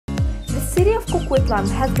city of Coquitlam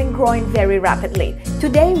has been growing very rapidly.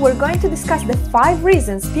 Today we're going to discuss the 5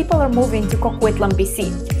 reasons people are moving to Coquitlam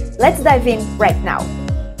BC. Let's dive in right now.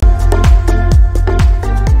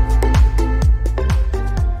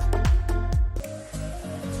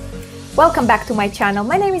 Welcome back to my channel.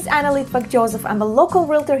 My name is Anna Litvak-Joseph. I'm a local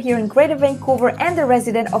realtor here in Greater Vancouver and a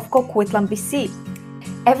resident of Coquitlam BC.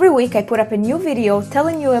 Every week I put up a new video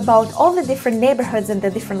telling you about all the different neighborhoods and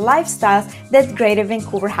the different lifestyles that Greater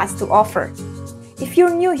Vancouver has to offer. If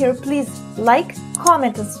you're new here, please like,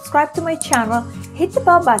 comment and subscribe to my channel. Hit the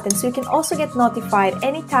bell button so you can also get notified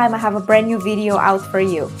anytime I have a brand new video out for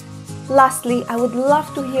you. Lastly, I would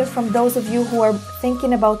love to hear from those of you who are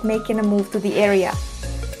thinking about making a move to the area.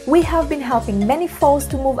 We have been helping many folks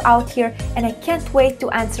to move out here and I can't wait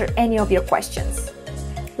to answer any of your questions.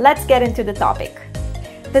 Let's get into the topic.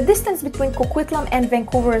 The distance between Coquitlam and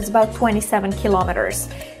Vancouver is about 27 kilometers.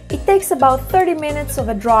 It takes about 30 minutes of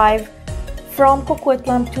a drive from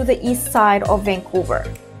Coquitlam to the east side of Vancouver.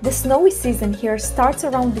 The snowy season here starts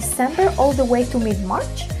around December all the way to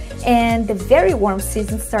mid-March, and the very warm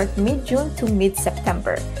season starts mid-June to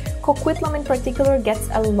mid-September. Coquitlam in particular gets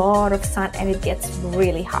a lot of sun and it gets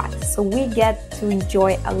really hot, so we get to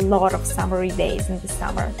enjoy a lot of summery days in the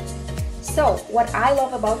summer. So, what I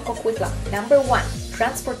love about Coquitlam, number 1,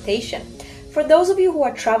 transportation. For those of you who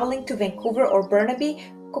are traveling to Vancouver or Burnaby,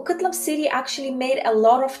 Coquitlam City actually made a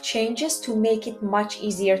lot of changes to make it much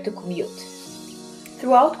easier to commute.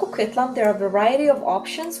 Throughout Coquitlam, there are a variety of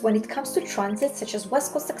options when it comes to transit, such as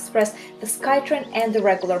West Coast Express, the Skytrain and the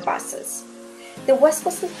regular buses. The West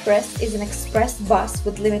Coast Express is an express bus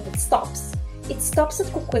with limited stops. It stops at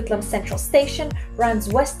Coquitlam Central Station, runs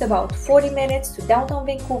west about 40 minutes to downtown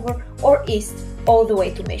Vancouver or east all the way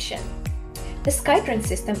to Mission. The Skytrain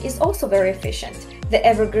system is also very efficient. The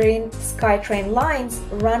evergreen Skytrain lines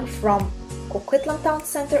run from Coquitlam Town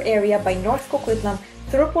Centre area by North Coquitlam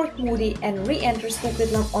through Port Moody and re-enters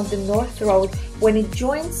Coquitlam on the North Road when it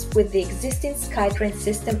joins with the existing Skytrain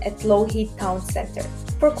system at Lougheed Town Centre.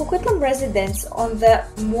 For Coquitlam residents on the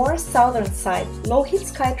more southern side, Lougheed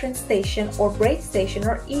Skytrain Station or Braid Station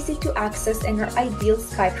are easy to access and are ideal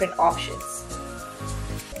Skytrain options.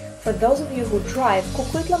 For those of you who drive,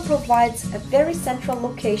 Coquitlam provides a very central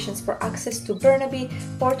locations for access to Burnaby,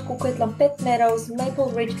 Port Coquitlam, Pitt Meadows,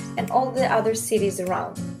 Maple Ridge and all the other cities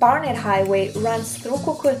around. Barnett Highway runs through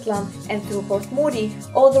Coquitlam and through Port Moody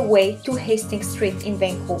all the way to Hastings Street in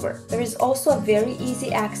Vancouver. There is also a very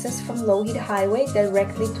easy access from Lougheed Highway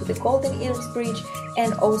directly to the Golden Ears Bridge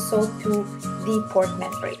and also to the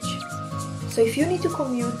Portman Bridge. So if you need to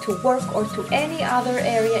commute to work or to any other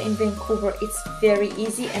area in Vancouver, it's very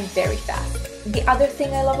easy and very fast. The other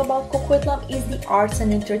thing I love about Coquitlam is the arts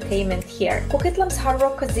and entertainment here. Coquitlam's Hard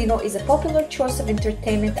Rock Casino is a popular choice of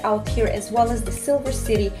entertainment out here, as well as the Silver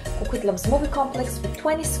City, Coquitlam's movie complex with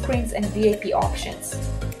 20 screens and VIP options.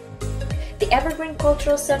 The Evergreen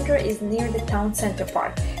Cultural Center is near the Town Centre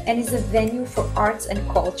Park and is a venue for arts and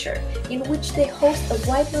culture, in which they host a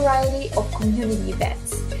wide variety of community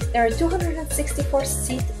events. There are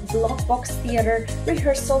 264-seat block box theater,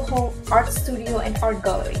 rehearsal hall, art studio and art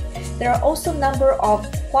gallery. There are also a number of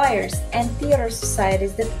choirs and theater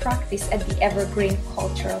societies that practice at the Evergreen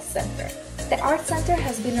Cultural Center. The Art Center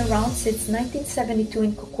has been around since 1972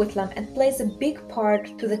 in Coquitlam and plays a big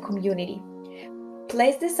part to the community.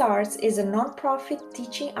 Place des Arts is a non-profit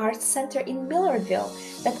teaching arts center in Millardville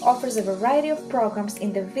that offers a variety of programs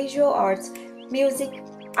in the visual arts, music,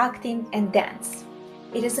 acting and dance.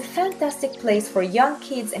 It is a fantastic place for young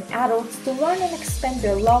kids and adults to learn and expand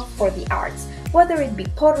their love for the arts, whether it be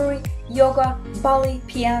pottery, yoga, ballet,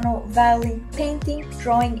 piano, violin, painting,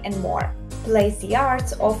 drawing, and more. Place the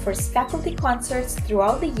Arts offers faculty concerts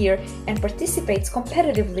throughout the year and participates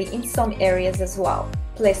competitively in some areas as well.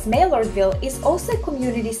 Place Millardville is also a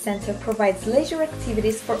community center, provides leisure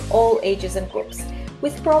activities for all ages and groups.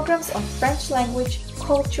 With programs on French language,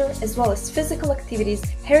 culture, as well as physical activities,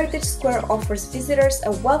 Heritage Square offers visitors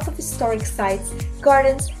a wealth of historic sites,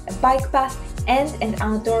 gardens, a bike path, and an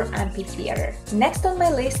outdoor amphitheater. Next on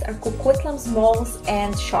my list are Coquitlam's malls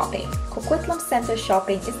and shopping. Coquitlam Centre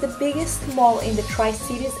Shopping is the biggest mall in the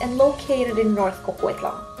Tri-Cities and located in North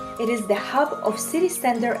Coquitlam. It is the hub of city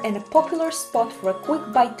center and a popular spot for a quick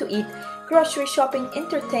bite to eat, grocery shopping,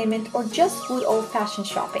 entertainment, or just good old-fashioned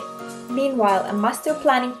shopping. Meanwhile, a master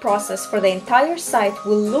planning process for the entire site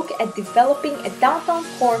will look at developing a downtown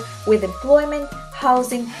core with employment,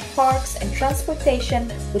 housing, parks, and transportation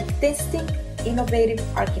with distinct, innovative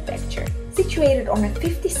architecture. Situated on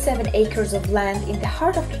 57 acres of land in the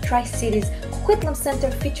heart of the Tri-Cities, Coquitlam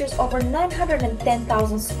Centre features over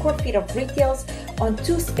 910,000 square feet of retails on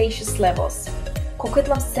 2 spacious levels.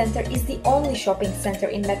 Coquitlam Centre is the only shopping centre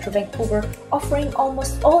in Metro Vancouver, offering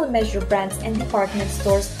almost all the major brands and department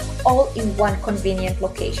stores all in one convenient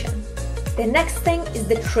location. The next thing is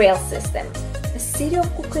the trail system. The City of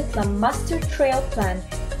Coquitlam Master Trail Plan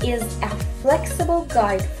is a flexible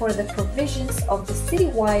guide for the provisions of the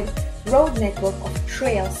citywide road network of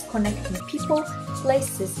trails connecting people,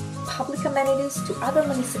 places, public amenities to other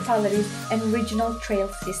municipalities and regional trail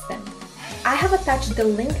systems. I have attached the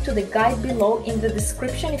link to the guide below in the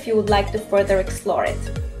description if you would like to further explore it.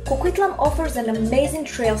 Coquitlam offers an amazing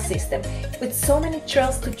trail system. With so many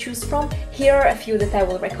trails to choose from, here are a few that I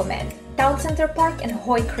will recommend. Town Centre Park and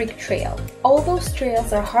Hoy Creek Trail. All those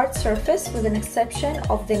trails are hard surface with an exception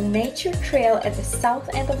of the Nature Trail at the south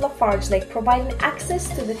end of Lafarge Lake, providing access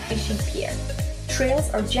to the fishing pier. Trails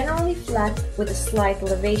are generally flat with a slight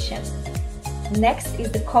elevation. Next is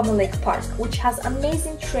the Coquitlam Lake Park, which has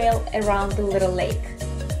amazing trail around the little lake.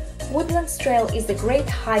 Woodland Trail is a great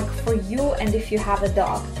hike for you and if you have a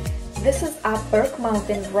dog. This is up Burke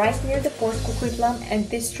Mountain right near the Port Coquitlam and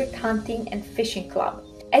District Hunting and Fishing Club.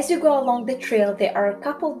 As you go along the trail, there are a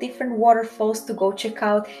couple different waterfalls to go check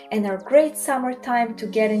out and are great summertime to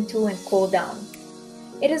get into and cool down.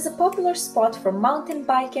 It is a popular spot for mountain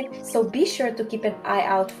biking, so be sure to keep an eye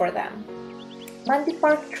out for them. Mundy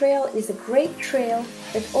Park Trail is a great trail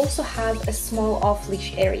that also has a small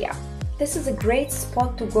off-leash area. This is a great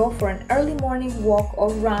spot to go for an early morning walk or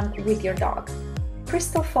run with your dog.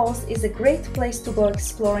 Crystal Falls is a great place to go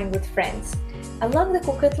exploring with friends. Along the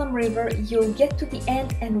Coquitlam River, you'll get to the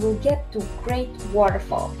end and will get to great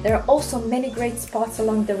waterfall. There are also many great spots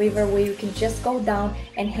along the river where you can just go down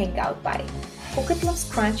and hang out by. Coquitlam's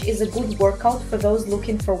Crunch is a good workout for those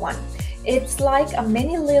looking for one. It's like a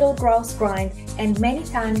mini little grouse grind, and many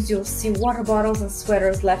times you'll see water bottles and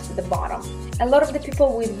sweaters left at the bottom. A lot of the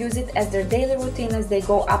people will use it as their daily routine as they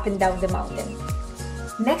go up and down the mountain.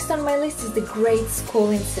 Next on my list is the great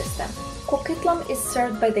schooling system. Coquitlam is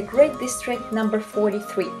served by the Grade District number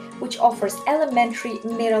 43, which offers elementary,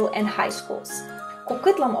 middle and high schools.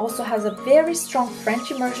 Coquitlam also has a very strong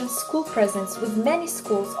French immersion school presence, with many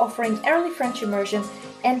schools offering early French immersion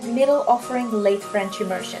and middle offering late French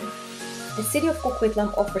immersion. The City of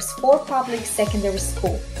Coquitlam offers 4 public secondary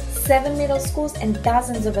schools, 7 middle schools and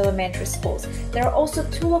dozens of elementary schools. There are also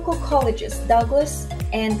 2 local colleges, Douglas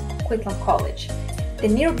and Coquitlam College. The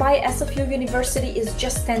nearby SFU University is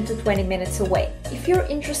just 10 to 20 minutes away. If you're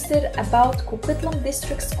interested about Coquitlam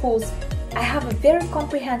District schools, I have a very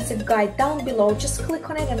comprehensive guide down below. Just click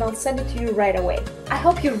on it and I'll send it to you right away. I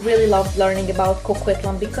hope you really loved learning about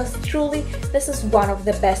Coquitlam, because truly this is one of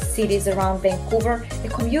the best cities around Vancouver. The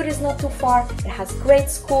commute is not too far, it has great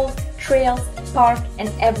schools, trails, park and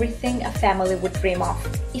everything a family would dream of.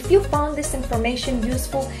 If you found this information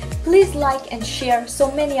useful, please like and share so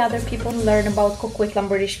many other people learn about Coquitlam,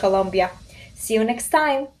 British Columbia. See you next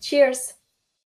time. Cheers!